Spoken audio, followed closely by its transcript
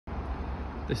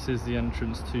This is the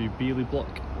entrance to Beeley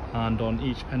block, and on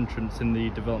each entrance in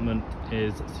the development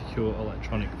is secure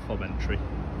electronic fob entry.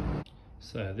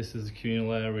 So this is the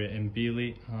communal area in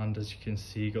Beeley, and as you can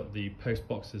see, you got the post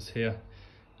boxes here,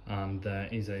 and there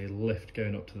is a lift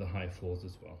going up to the high floors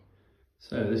as well.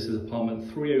 So this is apartment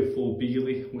 304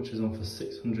 Beeley, which is on for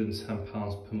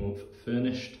 £610 per month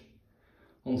furnished.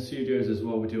 On studios as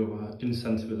well, we do have an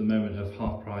incentive at the moment of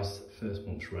half price first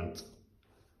month's rent.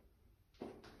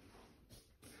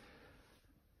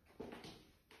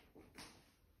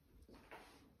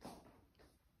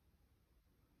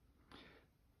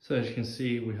 So as you can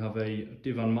see, we have a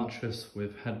divan mattress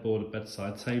with headboard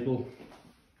bedside table.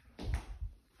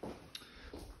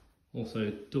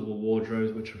 Also double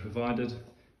wardrobes which are provided,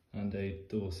 and a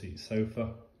double seat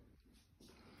sofa.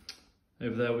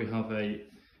 Over there we have a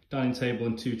dining table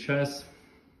and 2 chairs.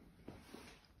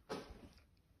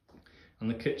 And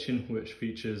the kitchen, which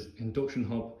features induction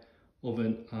hob,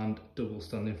 oven and double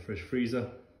standing fridge freezer.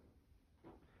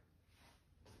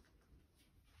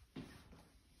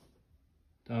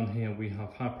 Down here we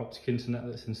have fibre optic internet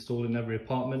that's installed in every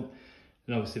apartment,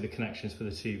 and obviously the connections for the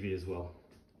TV as well.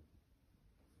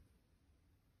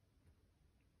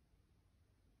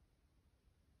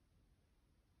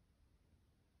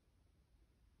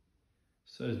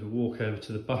 So as we walk over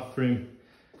to the bathroom,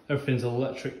 everything's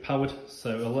electric powered,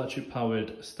 so electric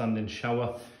powered standing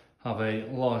shower, have a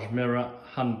large mirror,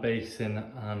 hand basin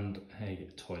and a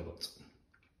toilet.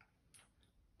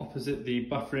 Opposite the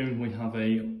bathroom we have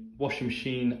a washing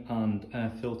machine and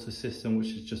air filter system which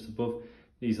is just above.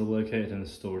 These are located in the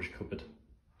storage cupboard.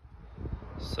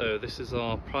 So this is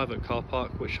our private car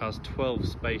park which has 12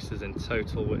 spaces in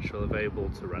total which are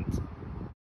available to rent.